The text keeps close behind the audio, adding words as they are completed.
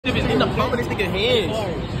open this nigga hands.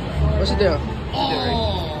 What's the deal?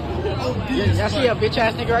 Y'all see a bitch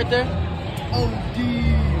ass nigga right there?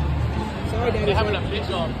 Sorry, Daddy. They're having a bitch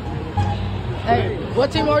off. Hey,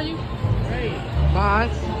 what team are you? Hey.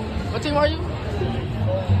 Bonds. What team are you?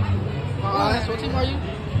 Bonds. What team are you?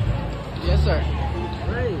 Yes, sir.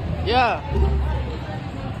 Ray. Yeah.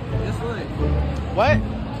 Guess what? What?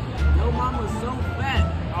 Your mama's so fat.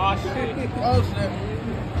 Oh shit. Oh shit.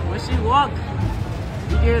 When she walk,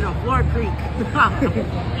 you get the floor creak.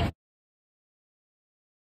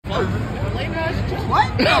 What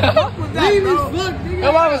the fuck was that, bro?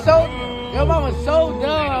 Your mom was so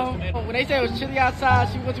dumb. When they said it was chilly outside,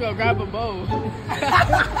 she went to go grab a bow.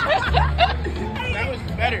 That was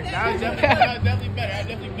better. That was definitely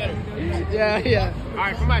better. Yeah.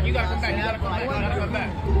 Alright, come on. You gotta come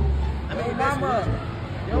back.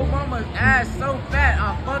 Your mama's ass so fat,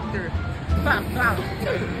 I fucked her.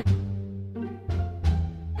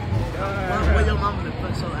 When your mama to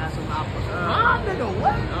put some ass on my fuck her. Nigga,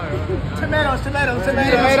 what? Tomatoes.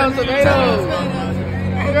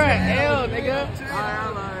 You're an L, nigga.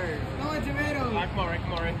 Alright. No tomatoes. Alright,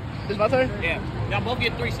 come on, Ray. This my turn? Yeah. Y'all both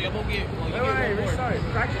get 3, so y'all both get. Wait, restart.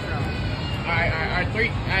 Practice now. Alright, 3.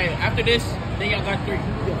 Alright, after this, then y'all got 3.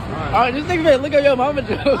 Alright, this nigga better look at your mama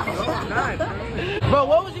joke. Bro,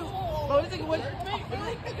 what was you? Bro, this nigga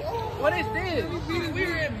what is this? We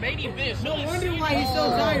were in main event. No wonder why he's so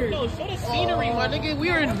tired. No, show the scenery, my nigga. We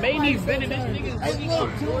were in main event and this nigga's Hey, look,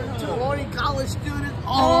 20 college students.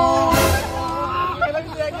 Oh! Let me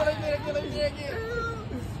see that again.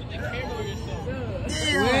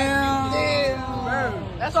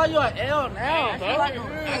 Damn. That's why you're an L now, bro.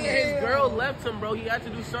 After his girl left him, bro, he had to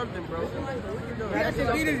do something, bro. He had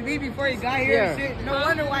to beat his beat before he got here and shit. No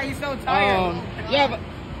wonder why he's so tired. Yeah, but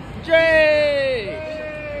Dre!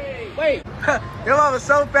 Wait, your mom was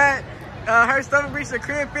so fat, her stomach reached the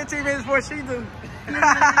crib 15 minutes before she do.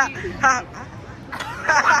 Got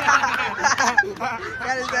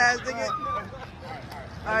his ass, nigga.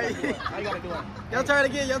 Alright. How you gotta do it? Your turn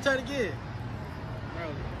again. Bro,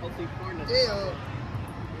 hopefully corner. Yeah.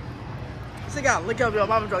 This nigga gotta look up your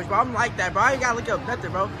mama jokes, bro. I'm like that, bro. I ain't gotta look up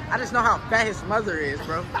nothing, bro. I just know how fat his mother is,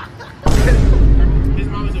 bro. His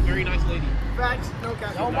mom is a very nice lady. Facts, no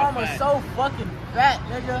cap. Your mama's so fucking fat,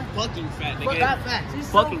 nigga. Fucking fat, nigga. Fuck that fat. She's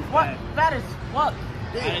fucking so fat. Fat as fuck.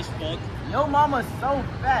 Fat as fuck. Your mama's so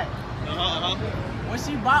fat. When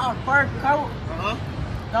she bought a fur coat,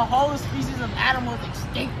 the whole species of animals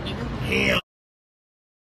extinct, nigga. Hell.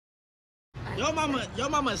 Your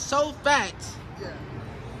mama's so fat. Yeah.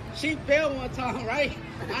 She fell one time, right?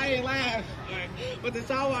 I ain't laugh, but the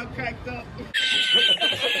sidewalk cracked up.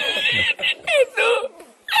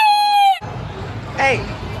 Hey,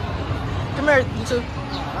 come here, you two.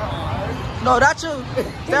 No, not you.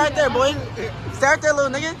 Stay right there, boy. Stay right there,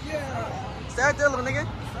 little nigga. Stay right there, little nigga.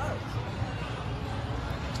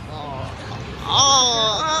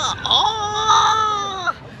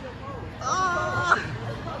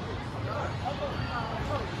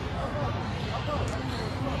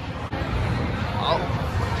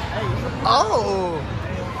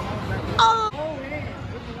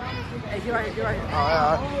 Hey, get right here.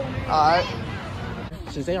 Alright.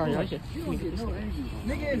 Since they aren't right here.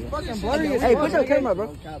 Nigga, it's fucking blurry. Hey, put your camera,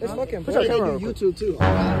 bro. It's fucking Put your blurry. camera. They do YouTube too.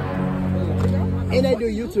 And they do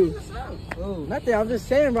YouTube. Nothing, I'm just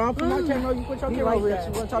saying, bro. I'm putting my camera, you put your camera over here.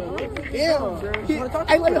 You wanna talk to me? Yeah.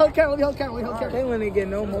 Hey, let me hold the camera. They wouldn't get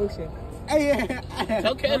no motion. Hey,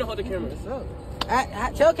 Tell Ken to hold the camera.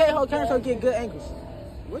 Tell K hold camera so we get good angles.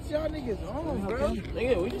 What y'all niggas on, bro?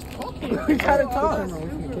 Nigga, we just talking. We gotta talk.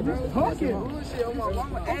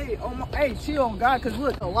 Hey, chill on God, cause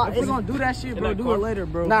look, if we're gonna do that shit, bro, do it later,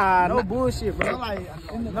 bro. Nah, no bullshit, bro.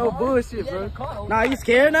 No bullshit, bro. Nah, you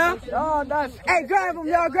scared now? Oh, that's. Hey, grab him,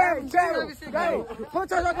 y'all, grab him. Put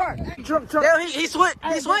towards your car. Trunk. Damn, he switched.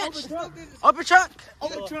 He switched. Open trunk.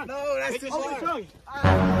 Open trunk. No, that's too Open trunk.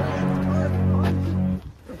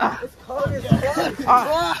 It's cold as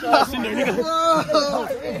Stuff him in there.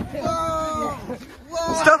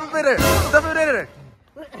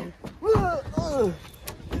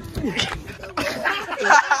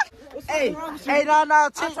 Hey, no. I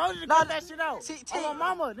told you to cut that shit out. Team my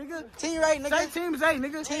mama, nigga. Team right, nigga. Say teams 8,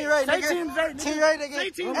 nigga. Team right, nigga. Say teams 8, nigga. Team right, nigga. Say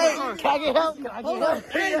teams Hey, 8. can I get help? Team 8.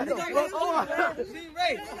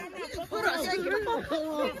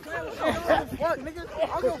 Fuck, nigga. I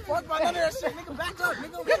don't give a fuck about none of that shit, nigga. Back up,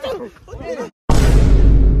 nigga.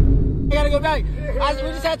 I gotta go back. I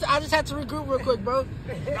just had to regroup real quick, bro.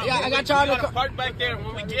 Yeah, I got y'all in the car. Park back there.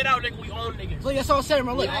 When we get out, nigga, we own niggas. Look, that's all I'm saying,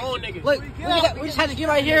 bro. Look, We own niggas. look, we just had to get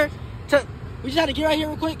right here. We just had to get right here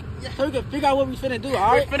real quick so we can figure out what we finna do,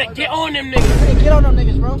 alright? We finna get on them niggas. We finna get on them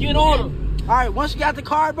niggas, bro. Get on them. right, once you get out the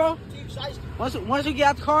car, bro. Once you get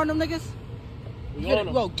out the car on them niggas, we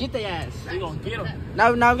go get their ass. We gonna get them.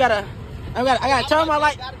 Now we gotta. I gotta turn my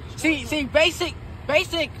light. See, basic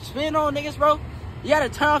spin on niggas, bro. You gotta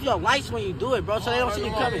turn off your lights when you do it, bro, so they don't see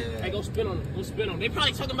you coming. Hey, go spin on them. Go spin on them. They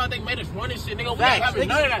probably talking about they made us run and shit. Nigga, we ain't Facts, having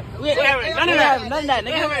none of that. We ain't having none of that,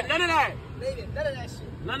 nigga. None of that. None of that shit.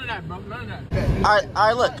 None of that, bro. None of that. All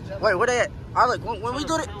right, look. Wait, where they at? All right, look. When we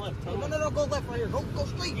do it. No, go left right here. Go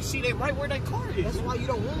straight. You see, they right where that car is. That's why you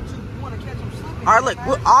don't want to. You want to catch them slipping. All right, look.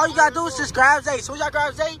 All you gotta do is just grab Zay. So y'all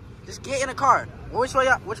grab Zay, just get in the car. Which way?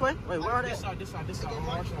 Which way? Wait, where are they? This side. Get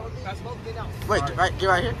out. Wait, right, get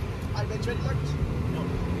right here. All right, ready, Marcus?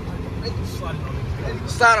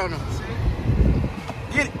 Slide on them.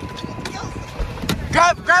 Get it.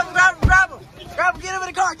 Grab him. Grab him. Get him in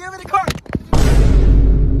the car. Get him in the car.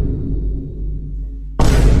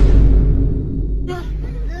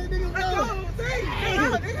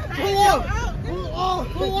 Pull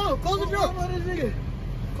on. Close the door.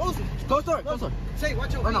 Close it. Close door. Say,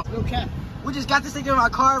 watch out. No. No cap. We just got this thing in my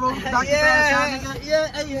car, bro. Knock your ass out,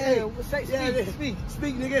 nigga.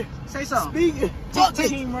 Speak, nigga. Say something. Speak.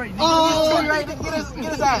 Team right, nigga. Oh, Team right, nigga.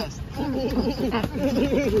 Get his ass.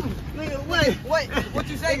 Nigga, wait. What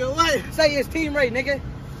you say? Nigga, wait. Say it's Team Ray, nigga.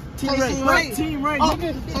 Team right, nigga.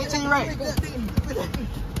 Say Team right.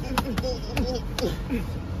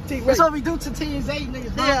 That's what we do to Team Zay,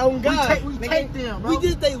 niggas, bro. Yeah, on God. We take them, bro. We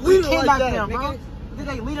did they leader like that, them, bro. We did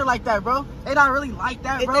they leader like that, bro. They not really like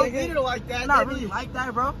that, bro. They leader like that. They not really like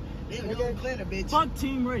that, bro. Bitch. Fuck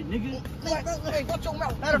Team Ray, nigga. Hey, watch your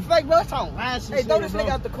mouth. Matter of fact, bro, it's on. Hey, throw this nigga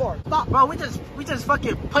out the car. Stop. Bro, we just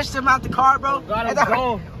fucking pushed him out the car, bro. Got him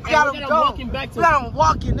gone. We got him gone. Walking back to we got him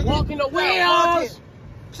walking, nigga. Walking the wheels.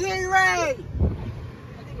 Team Ray.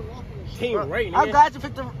 Team Ray, nigga. I'm glad you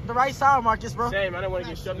picked the right side, Marcus, bro. Same, I didn't want to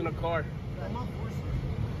get shoved in the car.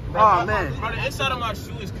 Oh, man. Bro, the inside of my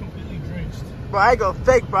shoe is completely drenched. Bro, I ain't gonna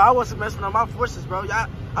fake, bro. I wasn't messing on my forces, bro.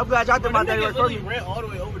 I'm glad y'all did my dirty work for me. Ran all the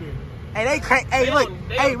way over there. Hey, they crazy. Hey, look.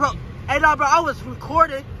 Hey, bro. Hey, no, bro. I was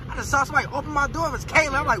recording. I just saw somebody open my door. It was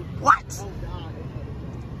Kayla. I'm like, what?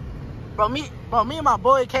 Bro, me and my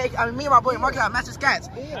boy Mark got matching scats.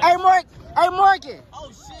 Hey, Morgan. Oh,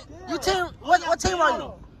 shit. You team? What team are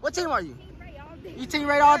you? What team are you? You Team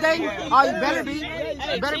Ray all day? Oh, you better be.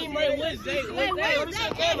 Hey, Team Ray, what's Zay? Let me see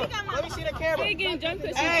the camera. Let me see the camera. Hey,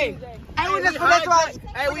 we just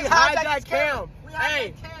hijacked Cam.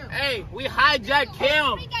 Hey, we hijacked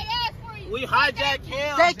Cam. We hijacked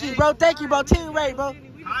Cam. Thank you, bro. Team Ray, bro.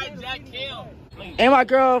 Hijacked Cam. And my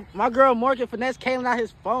girl Morgan finesse Kalen out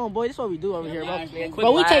his phone, boy. This is what we do over here, bro.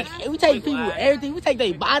 But we take people everything. We take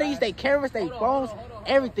their bodies, their cameras, their phones,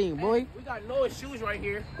 everything, boy. We got Noah's shoes right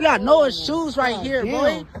here. We got Noah's shoes right here,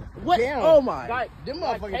 boy. What? Damn. Oh my. Got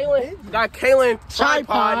Kalen tripod,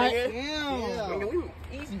 Tripod. nigga.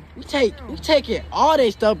 We taking all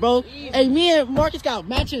that stuff, bro. Hey, me and Marcus got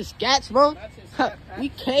matching scats, bro. We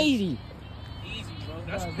crazy.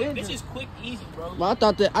 This is quick, easy, bro. Well, I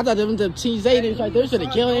thought them Team Zay niggas right there should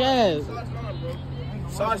have killed their ass.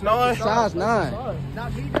 Size 9. Size 9. Now,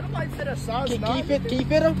 nobody fit a size 9. Can you fit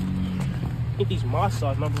them? I think these my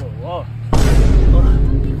size, not going to walk. I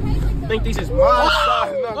think these is my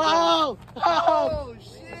size, not going Oh,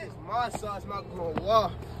 shit. my size, not going to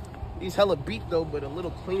walk. These hella beat though, but a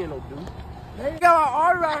little cleaner though, dude. You got my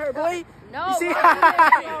arm right here, boy. No, You see, bro,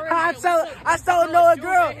 I stole Noah's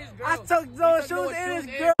girl. I took Noah's shoes and his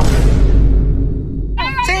girl.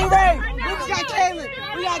 Team Ray, we just got Kaylin.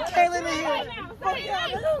 We got Kaylin in here.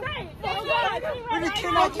 We just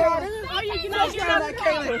kidnapped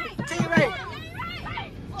Kaylin. Team Ray.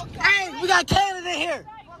 Hey, we got Kaylin in here.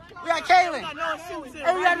 We got Kaylin.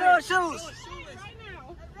 Hey, we got Noah's shoes.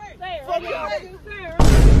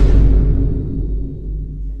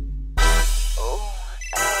 Oh,